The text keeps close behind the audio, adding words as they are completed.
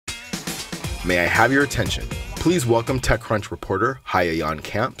May I have your attention? Please welcome TechCrunch reporter Jan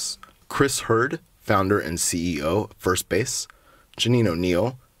Camps, Chris Hurd, founder and CEO of Firstbase, Janine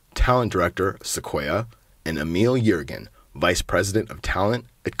O'Neill, talent director of Sequoia, and Emil Yeargin, vice president of talent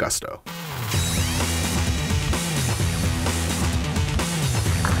at Gusto.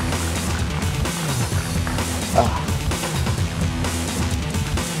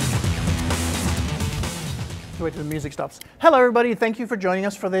 Wait till the music stops. Hello everybody, thank you for joining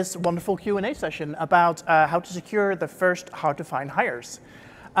us for this wonderful Q&A session about how to secure the first hard-to-find hires.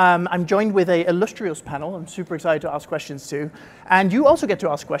 I'm joined with an illustrious panel. I'm super excited to ask questions to. And you also get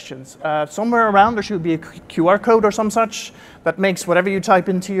to ask questions. Somewhere around there should be a QR code or some such that makes whatever you type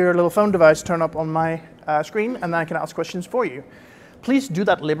into your little phone device turn up on my screen, and then I can ask questions for you. Please do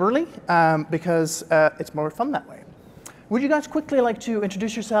that liberally because it's more fun that way. Would you guys quickly like to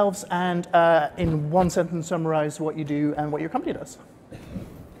introduce yourselves and in one sentence summarize what you do and what your company does?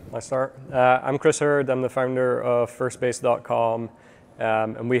 I'll start. I'm Chris Hurd. I'm the founder of Firstbase.com,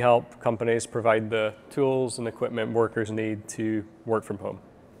 and we help companies provide the tools and equipment workers need to work from home.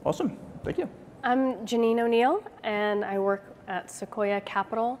 Awesome. Thank you. I'm Janine O'Neill, and I work at Sequoia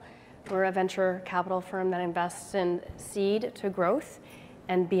Capital. We're a venture capital firm that invests in seed to growth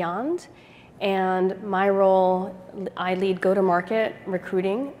and beyond. And my role, I lead go-to-market,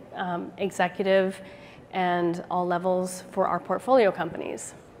 recruiting, executive, and all levels for our portfolio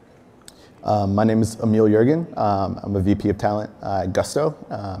companies. My name is Emil Yeargin. I'm a VP of talent at Gusto,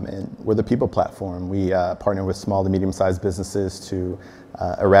 and we're the people platform. We partner with small to medium-sized businesses to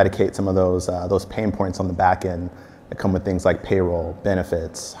eradicate some of those pain points on the back end that come with things like payroll,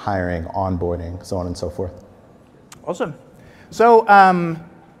 benefits, hiring, onboarding, so on and so forth. Awesome. So,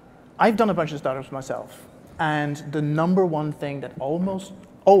 I've done a bunch of startups myself, and the number one thing that almost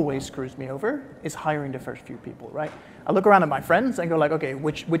always screws me over is hiring the first few people, right? I look around at my friends and go like, okay,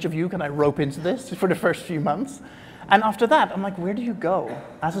 which of you can I rope into this for the first few months? And after that, I'm like, where do you go?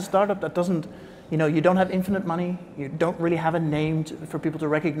 As a startup that doesn't, you don't have infinite money, you don't really have a name for people to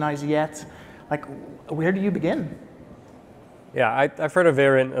recognize yet, like, where do you begin? Yeah, I've heard a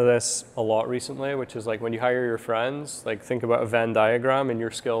variant of this a lot recently, which is like when you hire your friends, like think about a Venn diagram and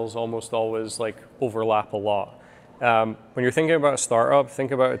your skills almost always like overlap a lot. When you're thinking about a startup,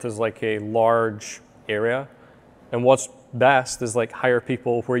 think about it as like a large area. And what's best is like hire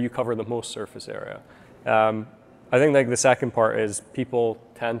people where you cover the most surface area. I think like the second part is people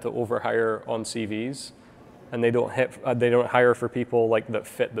tend to overhire on CVs, and they don't hire for people like that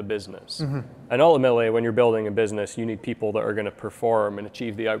fit the business. Mm-hmm. And ultimately, when you're building a business, you need people that are going to perform and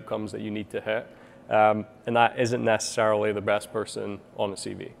achieve the outcomes that you need to hit. And that isn't necessarily the best person on a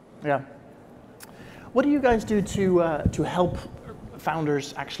CV. Yeah. What do you guys do to help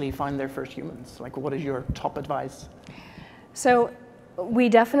founders actually find their first humans? Like, what is your top advice? So we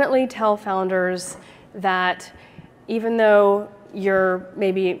definitely tell founders that even though you're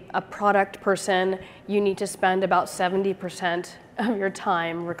maybe a product person, you need to spend about 70% of your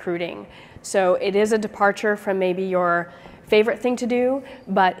time recruiting. So it is a departure from maybe your favorite thing to do,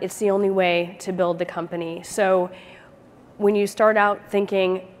 but it's the only way to build the company. So when you start out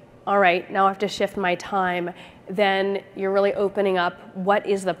thinking, all right, now I have to shift my time, then you're really opening up, what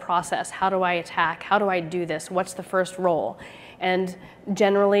is the process? How do I attack? How do I do this? What's the first role? And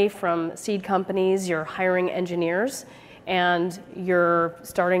generally from seed companies, you're hiring engineers, and you're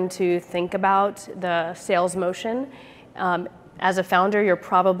starting to think about the sales motion. As a founder, you're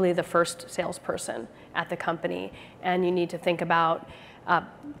probably the first salesperson at the company, and you need to think about,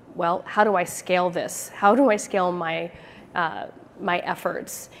 well, how do I scale this? How do I scale my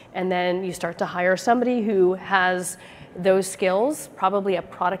efforts? And then you start to hire somebody who has those skills, probably a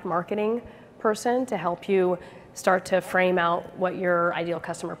product marketing person to help you start to frame out what your ideal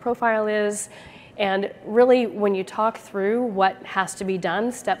customer profile is. And really, when you talk through what has to be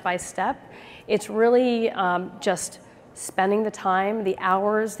done step by step, it's really just spending the time, the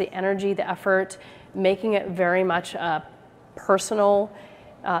hours, the energy, the effort, making it very much a personal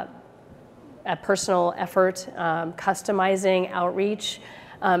effort, customizing, outreach.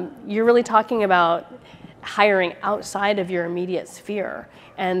 You're really talking about hiring outside of your immediate sphere.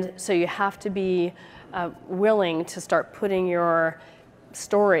 And so you have to be willing to start putting your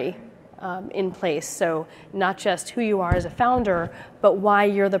story in place. So not just who you are as a founder, but why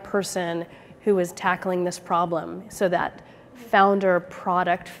you're the person who is tackling this problem. So that founder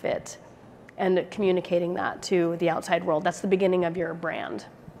product fit and communicating that to the outside world. That's the beginning of your brand.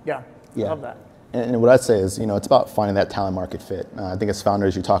 Yeah. Love that. And what I'd say is, it's about finding that talent market fit. I think as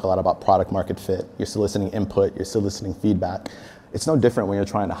founders, you talk a lot about product market fit. You're soliciting input, you're soliciting feedback. it's no different when you're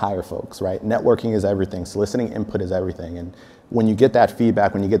trying to hire folks, right? Networking is everything, soliciting input is everything. And when you get that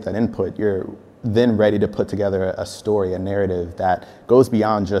feedback, when you get that input, you're then ready to put together a story, a narrative that goes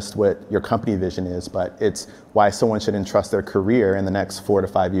beyond just what your company vision is, but it's why someone should entrust their career in the next 4 to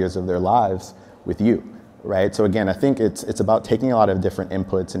 5 years of their lives with you, right? So again, I think it's about taking a lot of different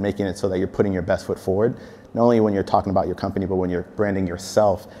inputs and making it so that you're putting your best foot forward, not only when you're talking about your company, but when you're branding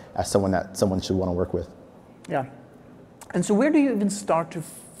yourself as someone that someone should want to work with. Yeah. And so where do you even start to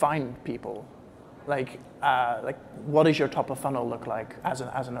find people? Like what does your top of funnel look like as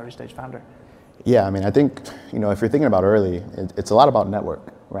an early stage founder? Yeah, I mean, I think, if you're thinking about early, it's a lot about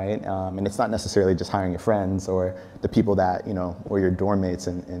network, right? And it's not necessarily just hiring your friends or the people that, or your dorm mates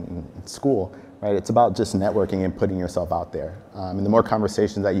in school, right? It's about just networking and putting yourself out there. And the more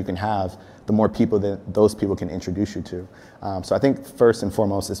conversations that you can have, the more people that those people can introduce you to. So I think first and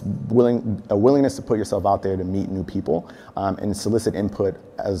foremost is a willingness to put yourself out there to meet new people and solicit input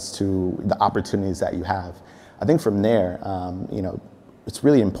as to the opportunities that you have. I think from there, it's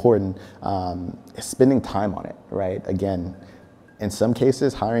really important spending time on it, right? Again, in some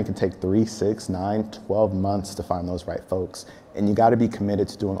cases, hiring can take 3, 6, 9, 12 months to find those right folks. And you gotta be committed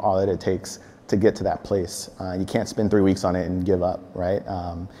to doing all that it takes to get to that place. You can't spend 3 weeks on it and give up, right?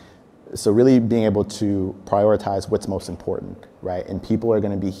 So really being able to prioritize what's most important, right? And people are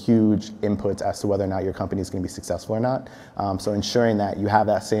gonna be huge inputs as to whether or not your company is gonna be successful or not. So ensuring that you have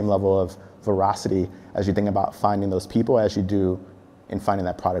that same level of veracity as you think about finding those people as you do in finding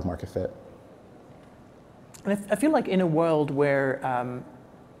that product market fit. And I feel like in a world where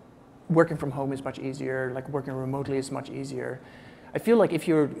working from home is much easier, like working remotely is much easier, I feel like if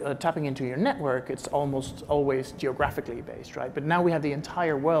you're tapping into your network, it's almost always geographically based, right? But now we have the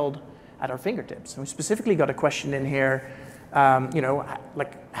entire world at our fingertips. And we specifically got a question in here,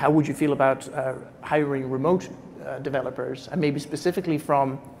 like how would you feel about hiring remote developers, and maybe specifically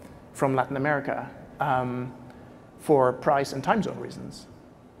from Latin America, for price and time zone reasons?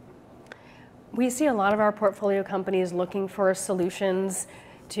 We see a lot of our portfolio companies looking for solutions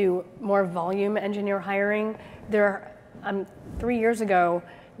to more volume engineer hiring. 3 years ago,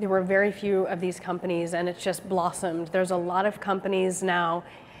 there were very few of these companies, and it's just blossomed. There's a lot of companies now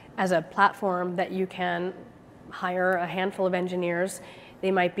as a platform that you can hire a handful of engineers.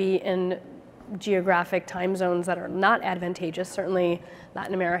 They might be in geographic time zones that are not advantageous. Certainly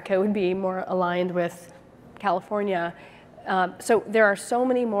Latin America would be more aligned with California. So there are so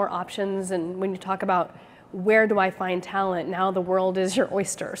many more options, and when you talk about where do I find talent, now the world is your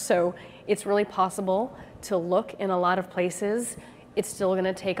oyster. So it's really possible to look in a lot of places. It's still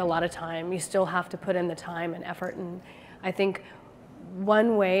gonna take a lot of time. You still have to put in the time and effort. And I think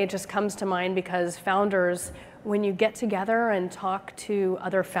one way just comes to mind because founders, when you get together and talk to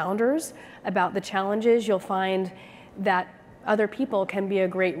other founders about the challenges, you'll find that other people can be a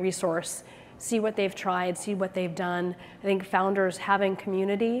great resource. See what they've tried, see what they've done. I think founders having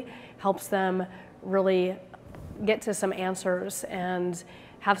community helps them really get to some answers and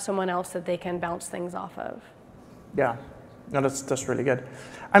have someone else that they can bounce things off of. Yeah, no, that's really good.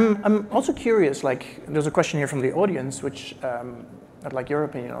 I'm also curious, like there's a question here from the audience, which I'd like your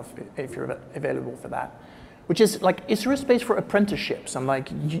opinion of if you're available for that, which is like, is there a space for apprenticeships and like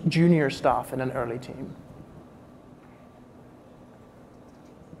junior staff in an early team?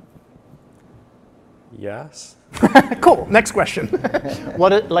 Yes. Cool. Next question.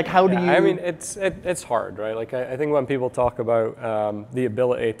 How do you? I mean, it's hard, right? Like I think when people talk about the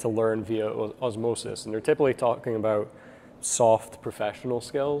ability to learn via osmosis, and they're typically talking about soft professional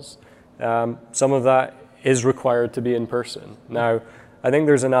skills. Some of that is required to be in person. Now, I think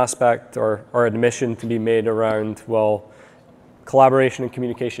there's an aspect or admission to be made around, well, collaboration and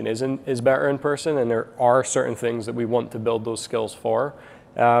communication is better in person, and there are certain things that we want to build those skills for.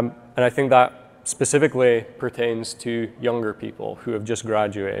 And I think that specifically pertains to younger people who have just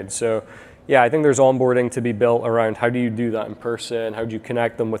graduated. So yeah, I think there's onboarding to be built around how do you do that in person, how do you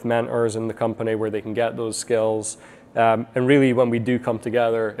connect them with mentors in the company where they can get those skills. And really when we do come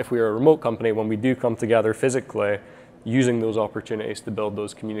together, if we are a remote company, when we do come together physically, using those opportunities to build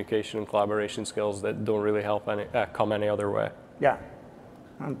those communication and collaboration skills that don't really come any other way. Yeah,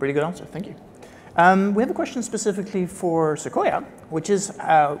 pretty good answer, thank you. We have a question specifically for Sequoia, which is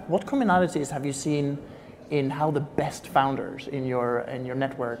what commonalities have you seen in how the best founders in your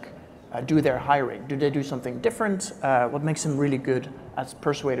network do their hiring? Do they do something different? What makes them really good as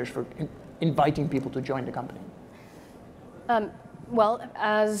persuaders for inviting people to join the company? Well,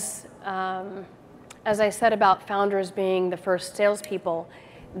 as I said about founders being the first salespeople,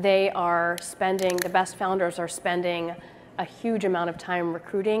 the best founders are spending a huge amount of time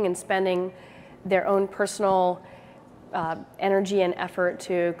recruiting and spending their own personal energy and effort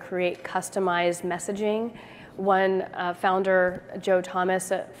to create customized messaging. One founder, Joe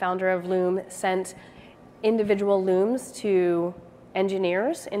Thomas, founder of Loom, sent individual looms to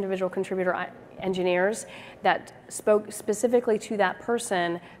engineers, individual contributor engineers that spoke specifically to that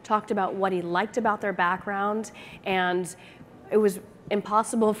person, talked about what he liked about their background, and it was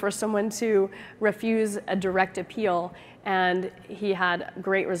impossible for someone to refuse a direct appeal, and he had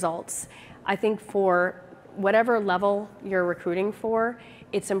great results. I think for whatever level you're recruiting for,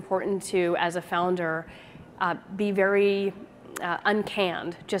 it's important to, as a founder, be very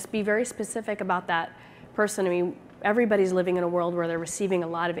uncanned. Just be very specific about that person. I mean, everybody's living in a world where they're receiving a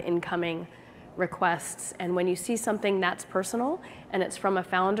lot of incoming requests, and when you see something that's personal and it's from a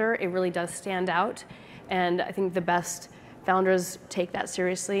founder, it really does stand out. And I think the best founders take that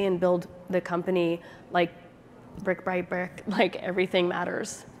seriously and build the company like brick by brick, like everything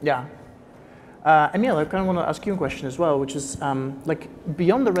matters. Yeah. Emil, I kind of want to ask you a question as well, which is like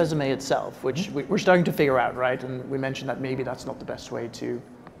beyond the resume itself, which we're starting to figure out, right? And we mentioned that maybe that's not the best way to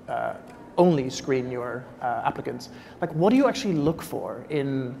only screen your applicants. Like, what do you actually look for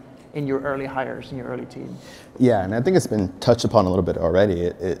in your early hires, in your early team? Yeah, and I think it's been touched upon a little bit already.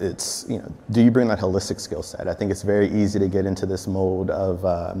 It's, you know, do you bring that holistic skill set? I think it's very easy to get into this mold of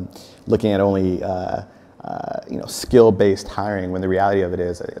looking at only you know, skill-based hiring, when the reality of it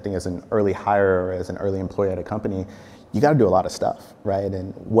is, I think as an early hire or as an early employee at a company, you got to do a lot of stuff, right?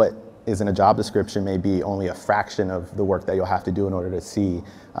 And what is in a job description may be only a fraction of the work that you'll have to do in order to see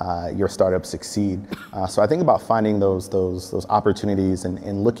your startup succeed. So I think about finding those opportunities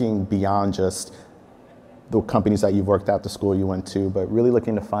and looking beyond just the companies that you've worked at, the school you went to, but really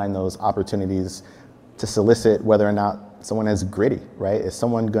looking to find those opportunities to solicit whether or not someone is gritty, right? Is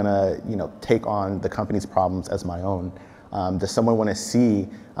someone gonna, you know, take on the company's problems as my own? Does someone want to see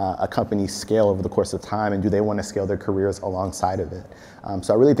a company scale over the course of time, and do they want to scale their careers alongside of it?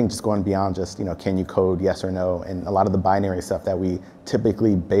 So I really think just going beyond just, you know, can you code, yes or no, and a lot of the binary stuff that we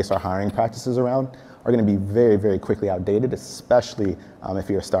typically base our hiring practices around are going to be very, very quickly outdated, especially if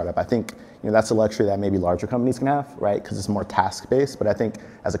you're a startup. I think, you know, that's a luxury that maybe larger companies can have, right? Because it's more task-based. But I think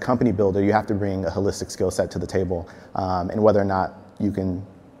as a company builder, you have to bring a holistic skill set to the table, and whether or not you can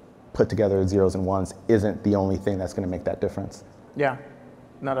put together zeros and ones isn't the only thing that's going to make that difference. Yeah,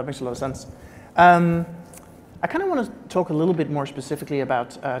 no, that makes a lot of sense. I kind of want to talk a little bit more specifically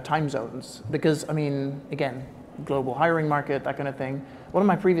about time zones, because, I mean, again, global hiring market, that kind of thing. One of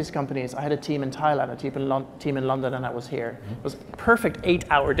my previous companies, I had a team in Thailand, a team in London, and I was here. It was a perfect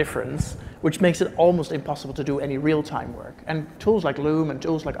 8-hour difference, which makes it almost impossible to do any real-time work. And tools like Loom and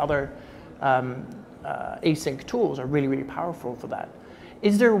tools like other async tools are really, really powerful for that.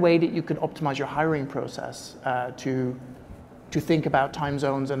 Is there a way that you can optimize your hiring process to think about time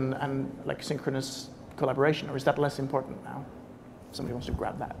zones and like synchronous collaboration, or is that less important now? Somebody wants to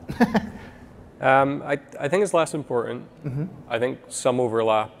grab that. I think it's less important. Mm-hmm. I think some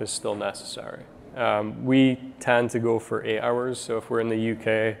overlap is still necessary. We tend to go for 8 hours. So if we're in the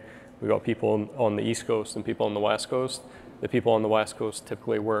UK, we've got people on the East Coast and people on the West Coast. The people on the West Coast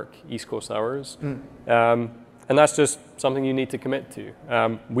typically work East Coast hours. And that's just something you need to commit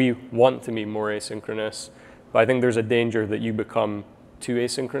to. We want to be more asynchronous, but I think there's a danger that you become too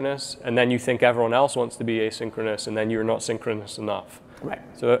asynchronous, and then you think everyone else wants to be asynchronous, and then you're not synchronous enough. Right.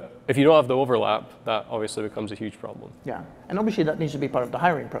 So if you don't have the overlap, that obviously becomes a huge problem. Yeah, and obviously that needs to be part of the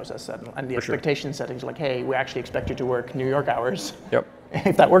hiring process and the expectation settings, like, hey, we actually expect you to work New York hours. Yep.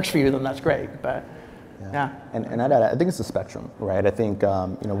 If that works for you, then that's great, but yeah. And I think it's a spectrum, right? I think you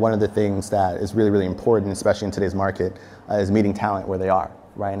know, one of the things that is really, really important, especially in today's market, is meeting talent where they are,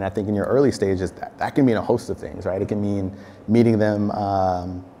 right? And I think in your early stages, that can mean a host of things, right? It can mean meeting them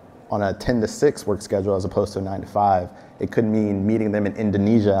on a 10 to 6 work schedule as opposed to a 9 to 5. It could mean meeting them in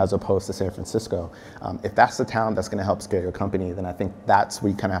Indonesia as opposed to San Francisco. If that's the talent that's going to help scale your company, then I think that's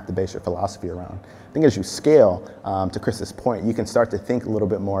where you kind of have to base your philosophy around. I think as you scale, to Chris's point, you can start to think a little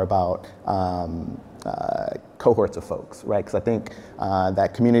bit more about cohorts of folks, right? Because I think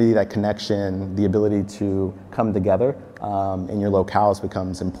that community, that connection, the ability to come together in your locales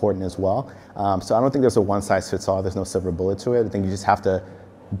becomes important as well. So I don't think there's a one-size-fits-all. There's no silver bullet to it. I think you just have to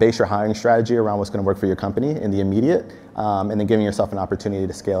base your hiring strategy around what's going to work for your company in the immediate, and then giving yourself an opportunity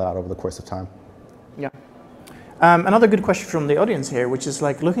to scale it out over the course of time. Yeah. Another good question from the audience here, which is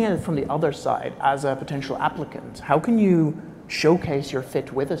like looking at it from the other side as a potential applicant, how can you showcase your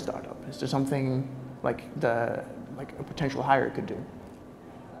fit with a startup? Is there something like a potential hire could do?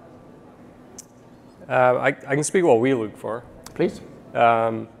 I can speak what we look for. Please.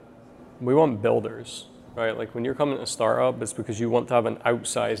 We want builders, right? Like when you're coming to a startup, it's because you want to have an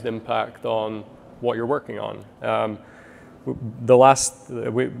outsized impact on what you're working on.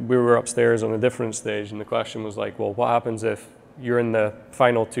 we were upstairs on a different stage, and the question was like, well, what happens if you're in the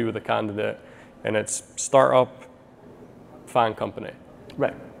final two with a candidate, and it's startup, fan company,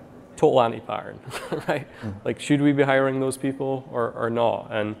 Right. total anti-pattern, right? Like, should we be hiring those people or not?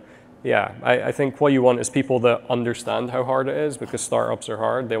 And yeah, I think what you want is people that understand how hard it is, because startups are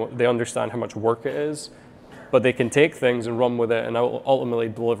hard. They understand how much work it is, but they can take things and run with it and ultimately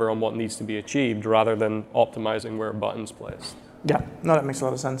deliver on what needs to be achieved rather than optimizing where a button's placed. Yeah, no, that makes a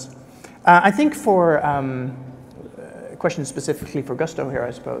lot of sense. I think for a question specifically for Gusto here,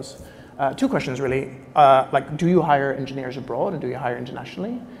 I suppose, two questions really. Like, do you hire engineers abroad and do you hire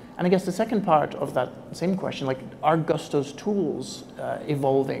internationally? And I guess the second part of that same question, like, are Gusto's tools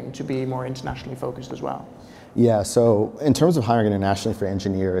evolving to be more internationally focused as well? Yeah, so in terms of hiring internationally for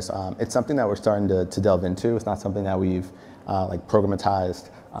engineers, it's something that we're starting to delve into. It's not something that we've like programatized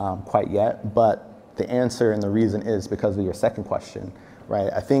quite yet, but the answer and the reason is because of your second question,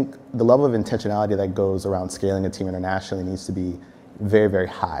 right? I think the level of intentionality that goes around scaling a team internationally needs to be very, very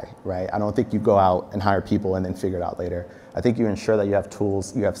high, right? I don't think you go out and hire people and then figure it out later. I think you ensure that you have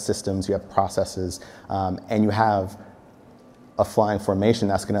tools, you have systems, you have processes, and you have a flying formation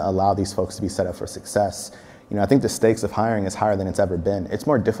that's going to allow these folks to be set up for success. You know, I think the stakes of hiring is higher than it's ever been. It's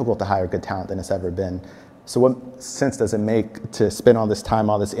more difficult to hire good talent than it's ever been. So what sense does it make to spend all this time,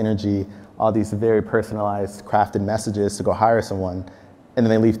 all this energy, all these very personalized, crafted messages to go hire someone, and then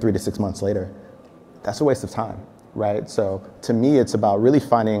they leave 3 to 6 months later? That's a waste of time, right? So to me, it's about really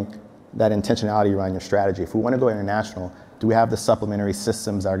finding that intentionality around your strategy. If we want to go international, do we have the supplementary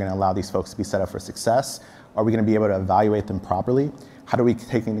systems that are going to allow these folks to be set up for success? Are we going to be able to evaluate them properly? How do we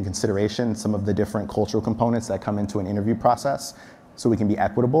take into consideration some of the different cultural components that come into an interview process so we can be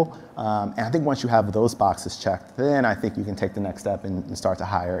equitable? And I think once you have those boxes checked, then I think you can take the next step and start to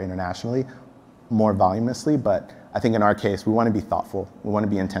hire internationally more voluminously. But I think in our case, we want to be thoughtful, we want to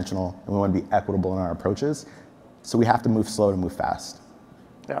be intentional, and we want to be equitable in our approaches. So we have to move slow to move fast.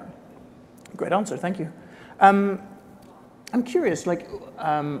 Yeah, great answer, thank you. I'm curious, like,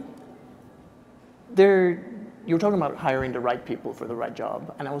 you were talking about hiring the right people for the right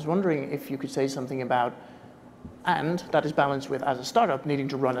job, and I was wondering if you could say something about, and that is balanced with, as a startup, needing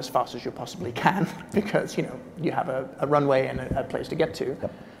to run as fast as you possibly can, because, you know, you have a runway and a place to get to.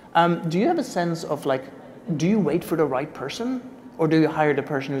 Yep. Do you have a sense of, like, do you wait for the right person, or do you hire the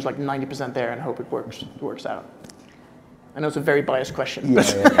person who's like 90% there and hope it works out? I know it's a very biased question. Yeah.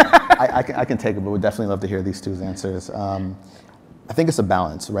 I can take it, but we'd definitely love to hear these two answers. I think it's a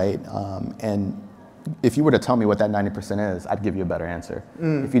balance, right? And if you were to tell me what that 90% is, I'd give you a better answer.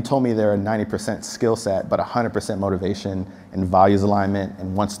 If you told me they're a 90% skill set, but 100% motivation and values alignment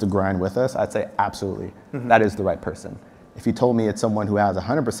and wants to grind with us, I'd say absolutely, that is the right person. If you told me it's someone who has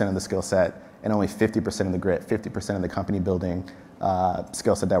 100% of the skill set and only 50% of the grit, 50% of the company building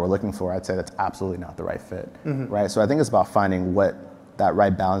skill set that we're looking for, I'd say that's absolutely not the right fit, right? So I think it's about finding what that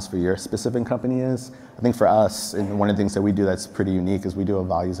right balance for your specific company is. I think for us, and one of the things that we do that's pretty unique is we do a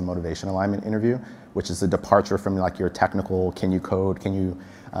values and motivation alignment interview, which is a departure from like your technical, can you code, can you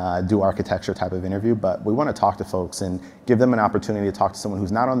do architecture type of interview. But we want to talk to folks and give them an opportunity to talk to someone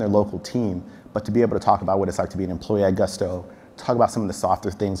who's not on their local team, but to be able to talk about what it's like to be an employee at Gusto, talk about some of the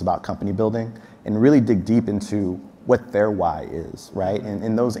softer things about company building, and really dig deep into what their why is, right? And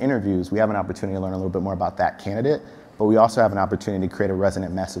in those interviews, we have an opportunity to learn a little bit more about that candidate, but we also have an opportunity to create a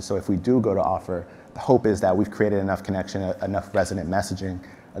resonant message. So if we do go to offer, the hope is that we've created enough connection, enough resonant messaging,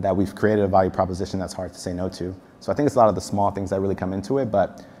 that we've created a value proposition that's hard to say no to. So I think it's a lot of the small things that really come into it,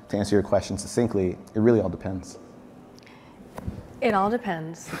 but to answer your question succinctly, it really all depends. It all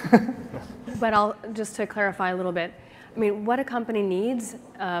depends. But just to clarify a little bit, I mean, what a company needs,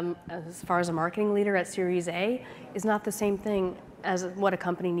 as far as a marketing leader at Series A, is not the same thing as what a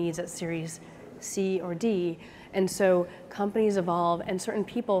company needs at Series C or D. And so companies evolve and certain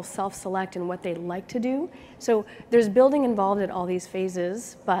people self-select in what they like to do. So there's building involved at all these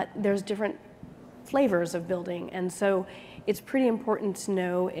phases, but there's different flavors of building. And so it's pretty important to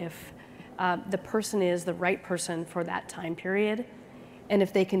know if the person is the right person for that time period, and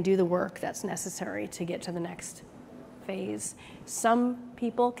if they can do the work that's necessary to get to the next phase. Some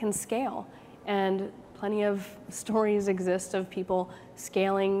people can scale, and plenty of stories exist of people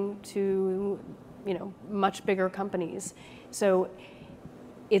scaling to, you know, much bigger companies. So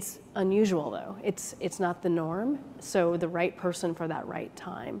it's unusual though. It's not the norm. So the right person for that right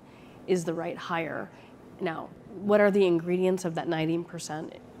time is the right hire. Now, what are the ingredients of that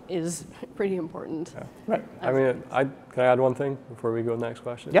 19% is pretty important. Yeah. Right. I mean, can I add one thing before we go to the next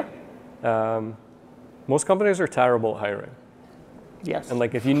question? Yeah. Most companies are terrible at hiring. Yes. And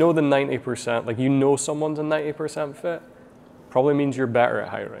like if you know the 90%, like you know someone's a 90% fit, probably means you're better at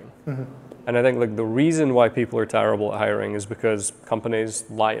hiring. And I think like the reason why people are terrible at hiring is because companies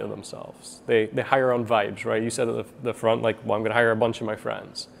lie to themselves. They hire on vibes, right? You said at the front, like, well, I'm going to hire a bunch of my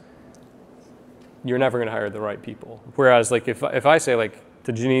friends. You're never going to hire the right people. Whereas like if I say, like,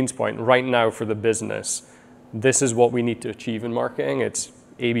 to Janine's point, right now for the business, this is what we need to achieve in marketing. It's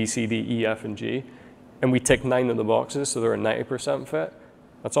A, B, C, D, E, F, and G. And we tick 9 of the boxes, so they're a 90% fit.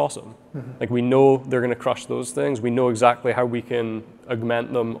 That's awesome. Like, we know they're going to crush those things. We know exactly how we can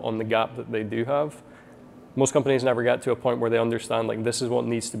augment them on the gap that they do have. Most companies never get to a point where they understand, like, this is what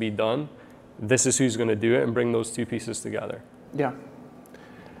needs to be done. This is who's going to do it, and bring those two pieces together. Yeah.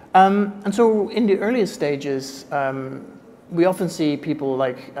 And so in the earliest stages, we often see people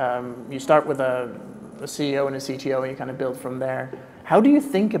like, you start with a CEO and a CTO and you kind of build from there. How do you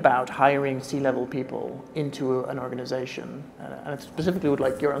think about hiring C-level people into an organization? And I specifically would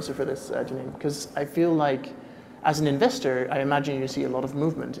like your answer for this, Janine, because I feel like as an investor, I imagine you see a lot of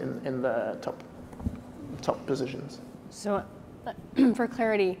movement in the top positions. So for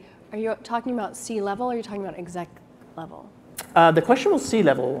clarity, are you talking about C-level or are you talking about exec level? The question was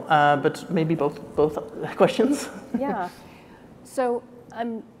C-level, but maybe both questions. Yeah. So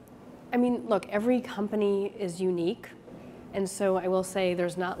I mean, look, every company is unique. And so I will say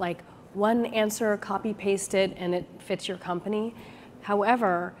there's not like one answer, copy paste it, and it fits your company.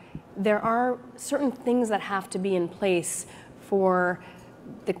 However, there are certain things that have to be in place for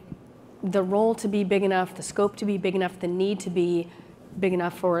the role to be big enough, the scope to be big enough, the need to be big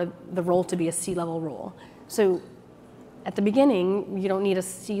enough for the role to be a C-level role. So at the beginning, you don't need a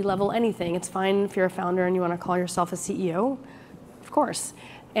C-level anything. It's fine if you're a founder and you want to call yourself a CEO, of course.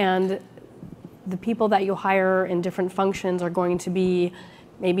 And the people that you hire in different functions are going to be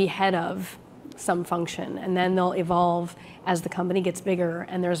maybe head of some function, and then they'll evolve as the company gets bigger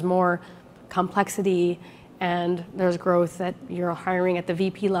and there's more complexity and there's growth that you're hiring at the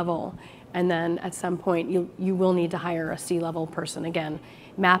VP level. And then at some point you will need to hire a C-level person again,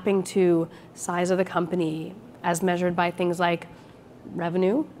 mapping to size of the company as measured by things like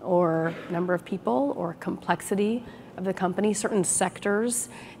revenue or number of people or complexity of the company. Certain sectors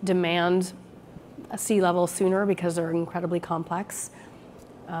demand a C-level sooner because they're incredibly complex.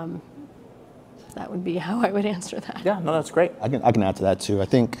 That would be how I would answer that. Yeah, no, that's great. I can add to that too. I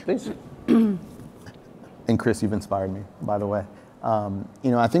think, Please. and Chris, you've inspired me, by the way.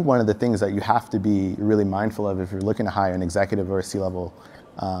 I think one of the things that you have to be really mindful of if you're looking to hire an executive or a C-level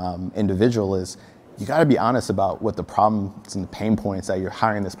individual is you got to be honest about what the problems and the pain points that you're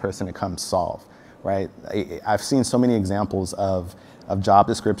hiring this person to come solve, right? I've seen so many examples of job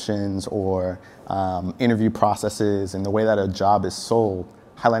descriptions or interview processes and the way that a job is sold,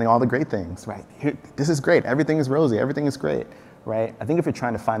 highlighting all the great things, right? This is great, everything is rosy, everything is great, right? I think if you're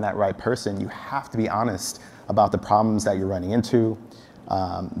trying to find that right person, you have to be honest about the problems that you're running into,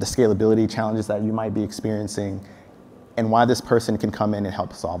 the scalability challenges that you might be experiencing, and why this person can come in and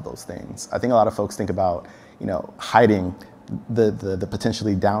help solve those things. I think a lot of folks think about, hiding the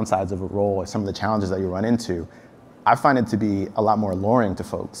potentially downsides of a role or some of the challenges that you run into. I find it to be a lot more alluring to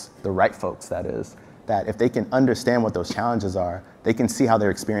folks, the right folks that is, that if they can understand what those challenges are, they can see how their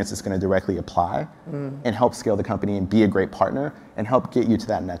experience is going to directly apply and help scale the company and be a great partner and help get you to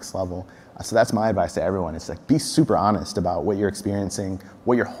that next level. So that's my advice to everyone. It's like, be super honest about what you're experiencing,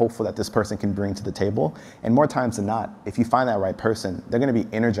 what you're hopeful that this person can bring to the table. And more times than not, if you find that right person, they're going to be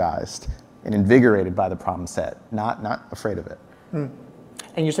energized and invigorated by the problem set, not afraid of it. And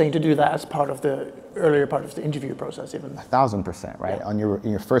you're saying to do that as part of the earlier part of the interview process even? 1,000%, right? Yeah. On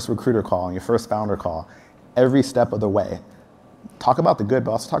your first recruiter call, on your first founder call, every step of the way, talk about the good,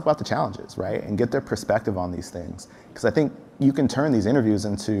 but also talk about the challenges, right? And get their perspective on these things. Because I think you can turn these interviews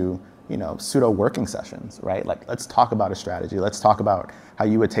into, pseudo working sessions, right? Like, let's talk about a strategy. Let's talk about how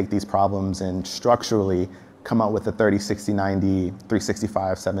you would take these problems and structurally come up with a 30, 60, 90,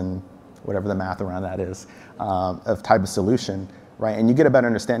 365, 7, whatever the math around that is, of type of solution, right? And you get a better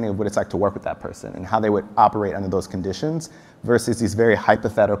understanding of what it's like to work with that person and how they would operate under those conditions versus these very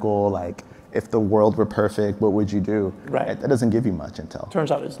hypothetical, like, if the world were perfect, what would you do? Right. That doesn't give you much intel. Turns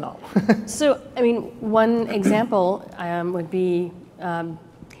out it's not. So, one example would be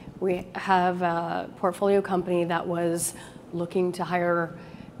we have a portfolio company that was looking to hire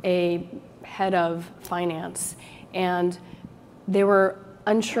a head of finance, and they were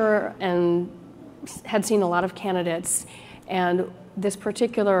unsure and had seen a lot of candidates, and this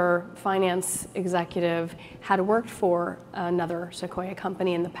particular finance executive had worked for another Sequoia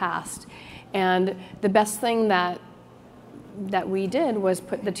company in the past. And the best thing that we did was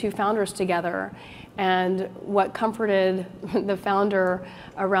put the two founders together. And what comforted the founder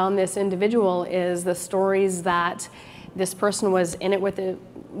around this individual is the stories that this person was in it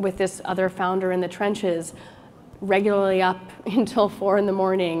with this other founder in the trenches, regularly up until 4 in the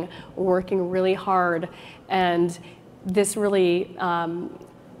morning, working really hard. And this really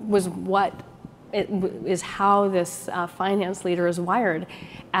was is how this finance leader is wired.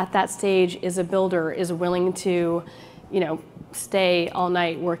 At that stage, is a builder, is willing to, stay all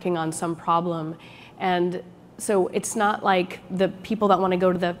night working on some problem. And so it's not like the people that want to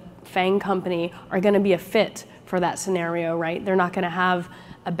go to the FANG company are going to be a fit for that scenario, right? They're not going to have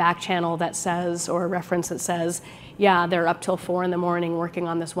a back channel that says, or a reference that says, yeah, they're up till 4 in the morning working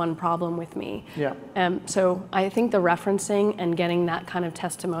on this one problem with me. Yeah. So I think the referencing and getting that kind of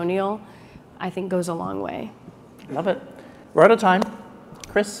testimonial, I think, goes a long way. Love it. We're out of time.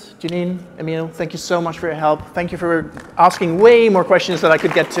 Chris, Janine, Emil, thank you so much for your help. Thank you for asking way more questions than I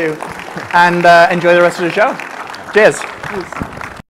could get to. And enjoy the rest of the show. Cheers. Thanks.